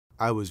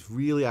I was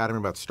really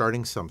adamant about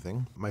starting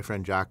something. My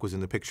friend Jack was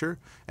in the picture,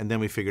 and then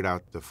we figured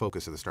out the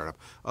focus of the startup.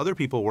 Other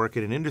people work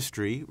in an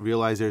industry,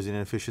 realize there's an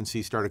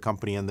inefficiency, start a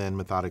company, and then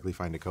methodically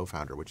find a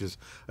co-founder, which is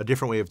a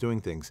different way of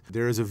doing things.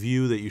 There is a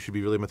view that you should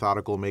be really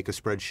methodical, make a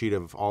spreadsheet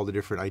of all the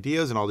different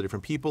ideas and all the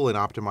different people and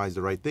optimize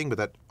the right thing, but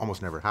that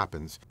almost never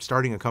happens.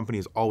 Starting a company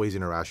is always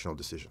an irrational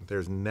decision.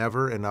 There's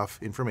never enough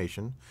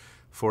information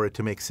for it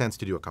to make sense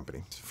to do a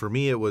company. For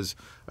me, it was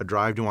a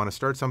drive to want to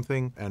start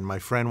something, and my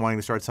friend wanting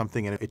to start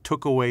something, and it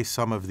took away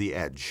some of the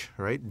edge,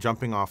 right?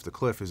 Jumping off the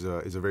cliff is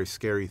a very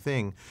scary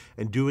thing,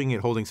 and doing it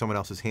holding someone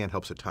else's hand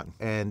helps a ton.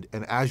 And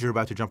as you're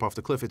about to jump off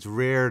the cliff, it's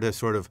rare to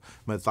sort of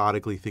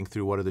methodically think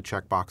through what are the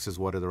check boxes,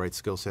 what are the right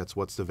skill sets,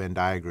 what's the Venn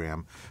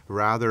diagram.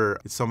 Rather,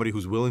 it's somebody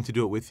who's willing to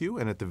do it with you,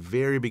 and at the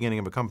very beginning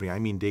of a company, I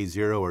mean day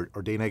zero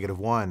or day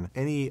 -1,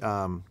 any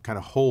kind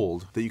of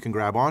hold that you can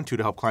grab onto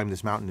to help climb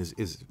this mountain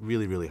is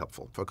really, really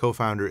helpful. A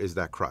co-founder is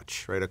that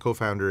crutch, right? A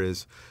co-founder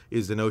is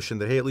the notion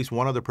that, hey, at least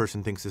one other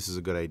person thinks this is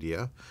a good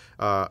idea.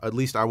 At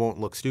least I won't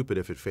look stupid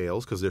if it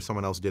fails because there's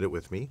someone else did it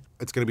with me.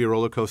 It's going to be a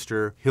roller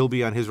coaster. He'll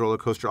be on his roller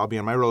coaster. I'll be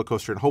on my roller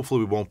coaster, and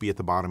hopefully we won't be at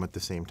the bottom at the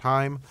same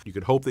time. You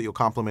could hope that you'll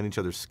complement each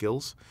other's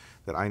skills,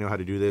 that I know how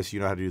to do this, you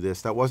know how to do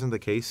this. That wasn't the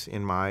case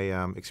in my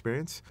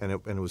experience, and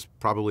it was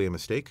probably a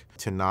mistake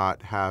to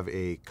not have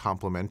a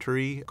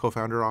complementary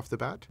co-founder off the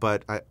bat.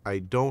 But I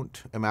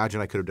don't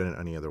imagine I could have done it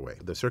any other way.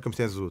 The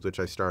circumstances with which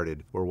I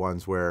started were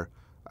ones where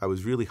I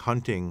was really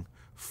hunting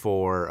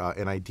for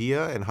an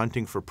idea and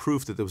hunting for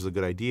proof that there was a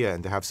good idea,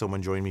 and to have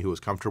someone join me who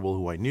was comfortable,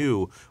 who I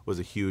knew, was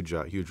a huge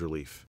relief.